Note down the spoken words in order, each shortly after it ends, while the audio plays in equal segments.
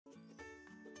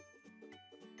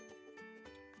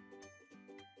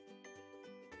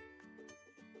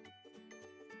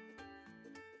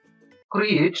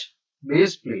create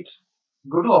base plate.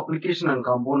 Go to application and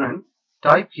component,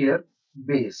 type here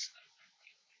base.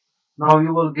 Now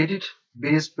you will get it,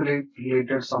 base plate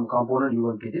related some component you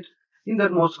will get it. In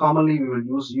that most commonly we will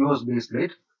use US base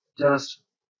plate. Just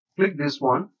click this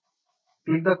one,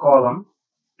 click the column,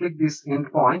 click this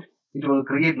endpoint, it will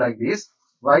create like this.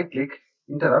 Right click,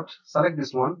 interrupt, select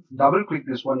this one, double click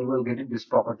this one, you will get it this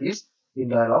properties in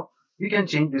dialog. You can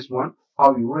change this one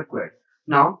how you require.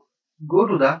 Now go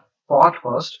to the part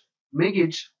first, make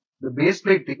it the base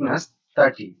plate thickness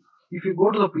 30. If you go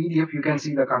to the PDF, you can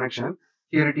see the connection.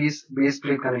 Here it is base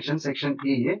plate connection section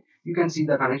AA. You can see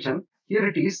the connection. Here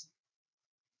it is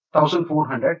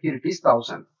 1400. Here it is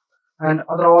 1000. And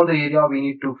other all the area we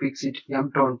need to fix it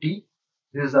M20.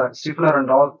 This is the stiffener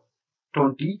and all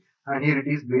 20. And here it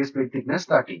is base plate thickness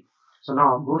 30. So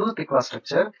now go to the Tekla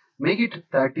structure. Make it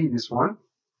 30 this one.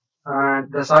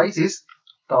 And the size is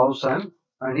 1000.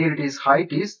 And here it is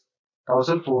height is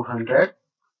 1400.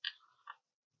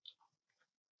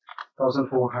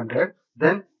 1400.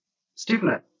 Then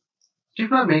stiffener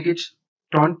make it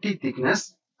 20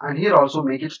 thickness, and here also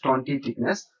make it 20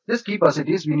 thickness. Just keep as it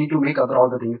is. We need to make other all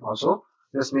the things also.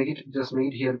 Just make it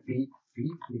here P.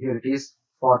 Here it is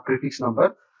for prefix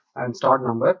number and start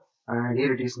number, and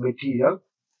here it is material.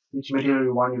 Which material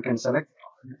you want you can select.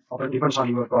 It depends on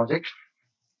your project.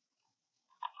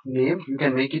 Name, you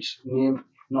can make it name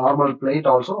normal plate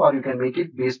also, or you can make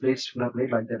it base plate, stiffener plate,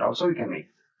 like that also you can make.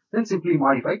 Then simply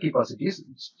modify, keep as it is.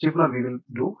 Stiffener we will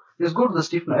do. Just go to the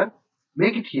stiffener,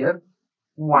 make it here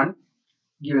 1,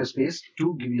 give a space,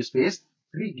 2, give a space,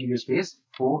 3, give a space,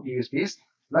 4, give a space.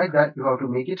 Like that you have to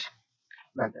make it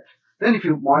like that. Then if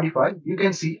you modify, you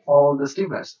can see all the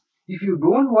stiffeners. If you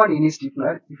don't want any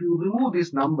stiffener, if you remove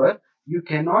this number, you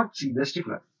cannot see the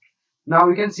stiffener. Now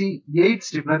you can see 8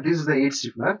 stiffener. This is the 8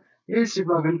 stiffener. 8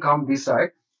 stiffener will come this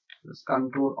side. Just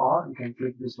Control R. You can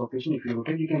click this location. If you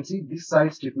rotate, you can see this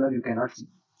side stiffener you cannot see.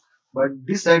 But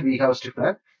this side we have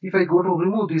stiffener. If I go to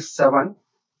remove this 7,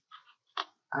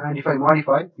 and if I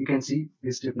modify, you can see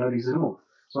this stiffener is removed.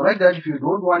 So like that, if you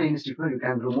don't want any stiffener, you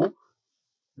can remove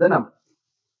the number.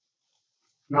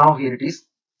 Now here it is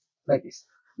like this.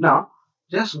 Now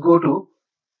just go to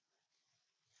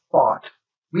part.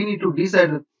 We need to decide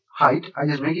the height. I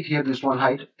just make it here this one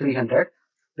height 300.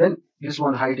 Then this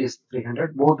one height is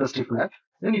 300, both the stiffener.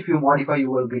 Then if you modify, you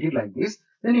will get it like this.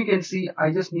 Then you can see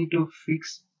I just need to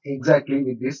fix exactly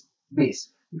with this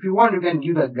base. If you want, you can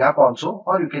give the gap also,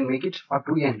 or you can make it up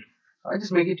to end. I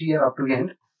just make it here up to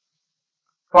end.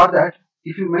 For that,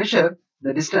 if you measure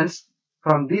the distance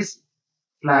from this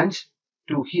flange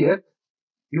to here,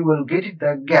 you will get it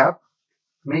the gap.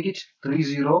 Make it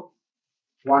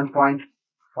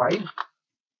 301.5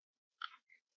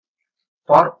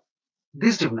 for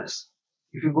this stiffness.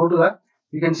 If you go to the,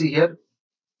 you can see here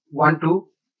 1 2,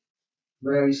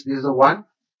 where is this is a 1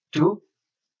 2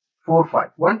 4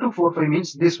 5. 1 2 4 5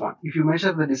 means this one. If you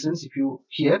measure the distance, if you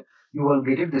here, you will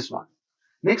get it this one.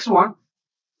 Next one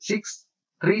 6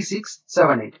 3 6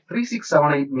 7 8. 3 6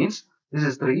 7 8 means this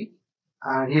is 3,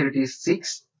 and here it is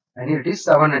 6, and here it is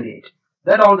 7 and 8.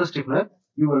 That all the stiffener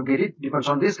you will get it depends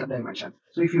on this dimension.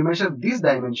 So if you measure this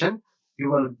dimension,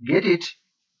 you will get it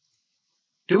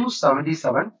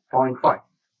 277.5.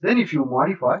 Then if you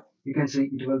modify, you can see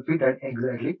it will fit at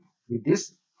exactly with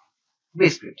this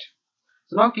base plate.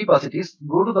 So now keep as it is.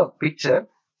 Go to the picture.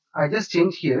 I just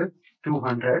change here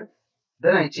 200.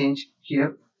 Then I change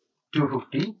here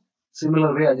 250.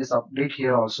 Similar way I just update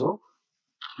here also.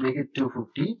 Make it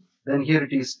 250. Then here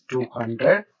it is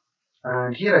 200.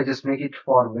 And here I just make it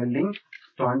for welding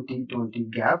 20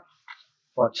 gap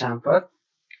for chamfer.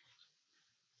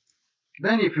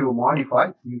 Then if you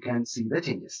modify, you can see the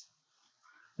changes.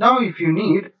 Now if you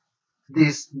need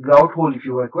this grout hole, if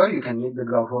you require, you can make the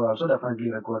grout hole also. Definitely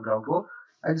require grout hole.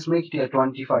 I just make it a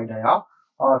 25 dia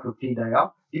or 50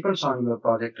 dia. Depends on your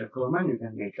project requirement, you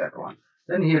can make that one.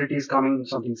 Then here it is coming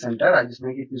something center. I just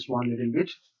make it this one little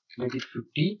bit. Make it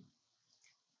 50.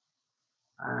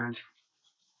 And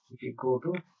if you go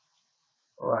to,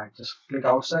 alright, just click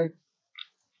outside.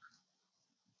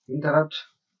 Interrupt.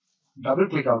 Double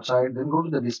click outside, then go to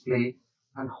the display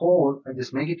and hold. I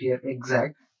just make it here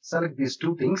exact. Select these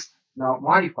two things. Now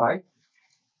modify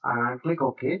and click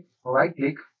OK. Right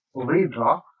click,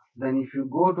 redraw. Then if you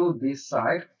go to this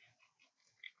side,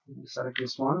 select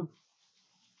this one.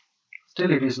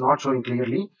 Still it is not showing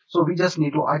clearly. So we just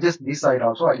need to adjust this side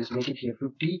also. I just make it here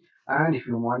 50. And if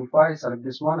you modify, select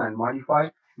this one and modify.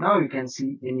 Now you can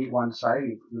see any one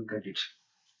side, you get it.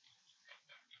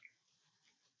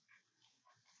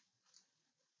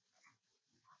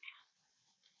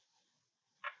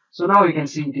 So now you can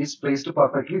see it is placed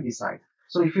perfectly this side.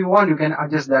 So if you want, you can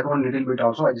adjust that one little bit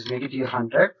also. I just make it here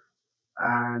 100,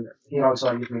 and here also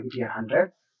I just make it here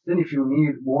 100. Then if you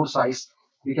need more size,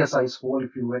 bigger size hole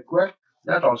if you require,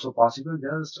 that also possible.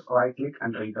 Just right click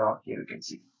and redraw. Here you can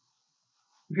see.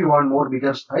 If you want more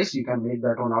bigger size, you can make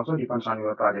that one also, depends on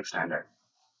your project standard.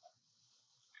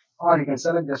 Or you can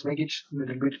select, just make it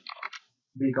little bit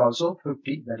big also,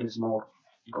 50, that is more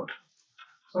good.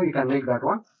 So you can make that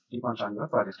one, depends on your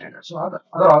project standard. So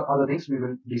other things we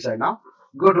will decide now.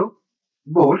 Go to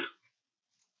bold.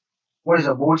 What is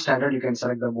a bold standard? You can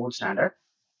select the bold standard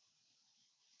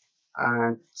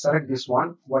and select this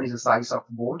one. What is the size of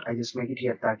bold? I just make it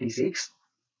here 36.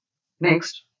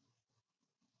 Next,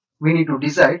 we need to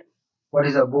decide what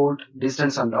is a bold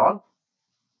distance and all.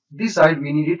 This side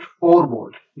we need it 4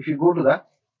 bold. If you go to the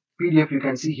PDF, you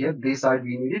can see here this side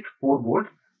we need it 4 bold.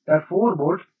 That 4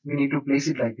 bold we need to place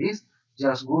it like this.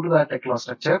 Just go to the Tekla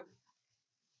structure,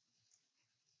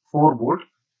 4 bold.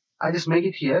 I just make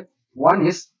it here. One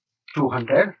is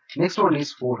 200, next one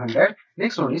is 400,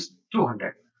 next one is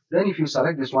 200. Then if you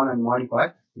select this one and modify,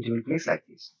 it will place like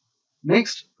this.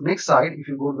 Next side, if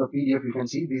you go to the PDF, you can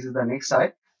see this is the next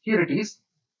side. Here it is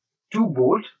 2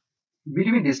 bold,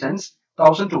 between distance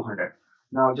 1200.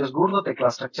 Now just go to the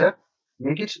Tekla structure,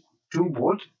 make it 2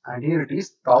 bold, and here it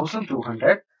is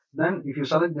 1200. Then if you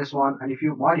select this one and if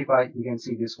you modify, you can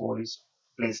see this hole is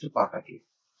placed perfectly.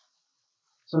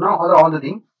 So now all the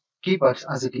thing keep it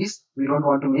as it is. We don't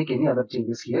want to make any other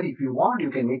changes here. If you want,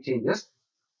 you can make changes.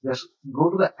 Just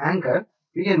go to the anchor.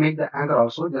 We can make the anchor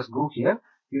also. Just go here.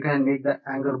 You can make the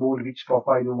anchor bolt which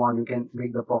profile you want. You can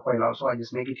make the profile also. I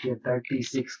just make it here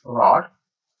 36 rod.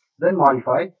 Then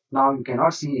modify. Now you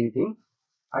cannot see anything.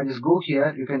 I just go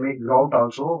here. You can make grout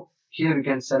also. Here you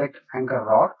can select anchor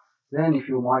rod. Then if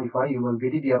you modify, you will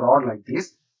get it a rod like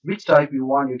this. Which type you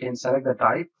want, you can select the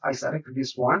type. I select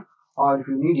this one. Or if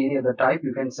you need any other type,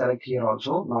 you can select here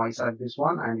also. Now I select this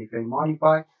one, and if I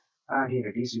modify, and here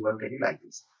it is, you will get it like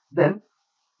this. Then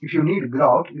if you need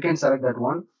grout, you can select that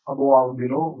one above or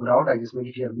below grout. I just make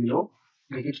it here below,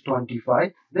 make it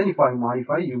 25. Then if I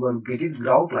modify, you will get it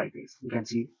grout like this. You can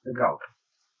see the grout.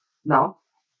 Now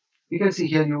you can see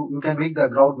here you can make the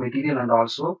grout material, and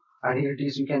also, and here it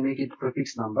is, you can make it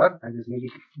prefix number. I just make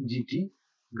it GT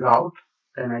grout.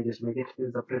 Then I just make it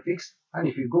is the prefix, and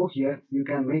if you go here, you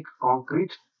can make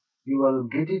concrete. You will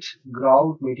get it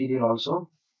grout material also.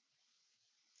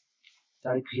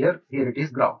 Type here it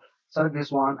is grout. Select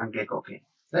this one and click OK.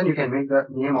 Then you can make the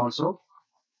name also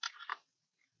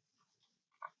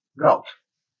grout.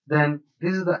 Then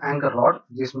this is the anchor rod.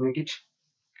 Just make it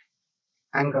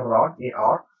anchor rod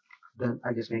AR. Then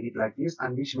I just make it like this,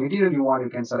 and which material you want, you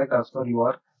can select as per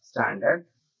your standard.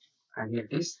 And here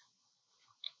it is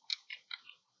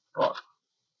rod.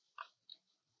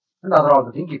 And other all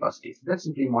the thing keep as it is. Then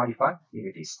simply modify, here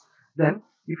it is. Then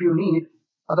if you need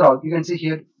other all, you can see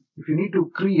here, if you need to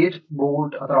create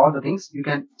bold, other all the things, you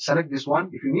can select this one.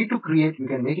 If you need to create, you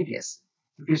can make it yes.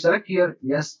 If you select here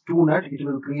yes 2 nut, it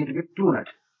will create with 2 nut.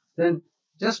 Then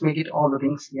just make it all the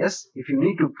things yes. If you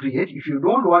need to create, if you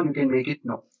don't want, you can make it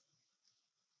no.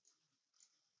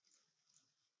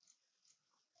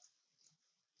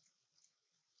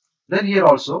 Then here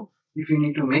also, if you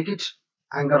need to make it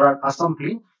anchor rod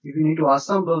assembly, if you need to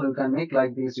assemble, you can make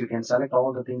like this. You can select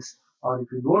all the things, or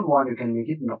if you don't want, you can make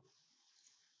it no.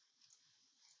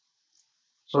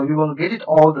 So you will get it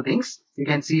all the things. You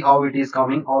can see how it is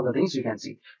coming, all the things you can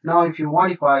see. Now if you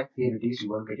modify, here it is, you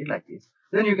will get it like this.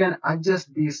 Then you can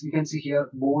adjust this. You can see here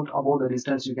bold above the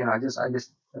distance, you can adjust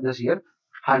here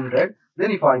 100.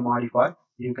 Then if I modify,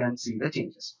 you can see the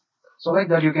changes. So like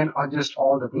that you can adjust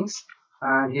all the things,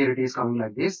 and here it is coming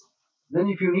like this. Then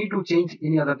if you need to change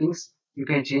any other things, you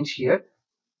can change here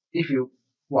if you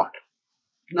want.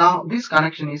 Now this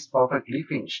connection is perfectly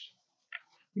finished.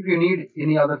 If you need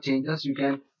any other changes, you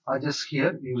can adjust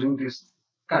here using these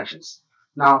connections.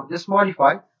 Now just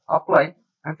modify, apply,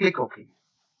 and click OK.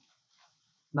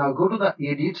 Now go to the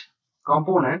edit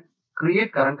component,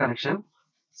 create current connection,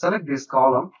 select this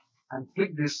column and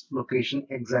click this location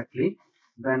exactly.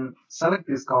 Then select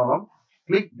this column,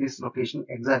 click this location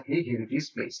exactly. Here it is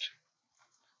placed.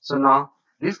 So now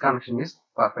this connection is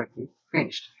perfectly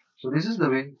finished. So this is the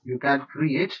way you can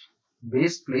create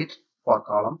base plate for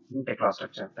column in Tekla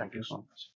structure. Thank you so much.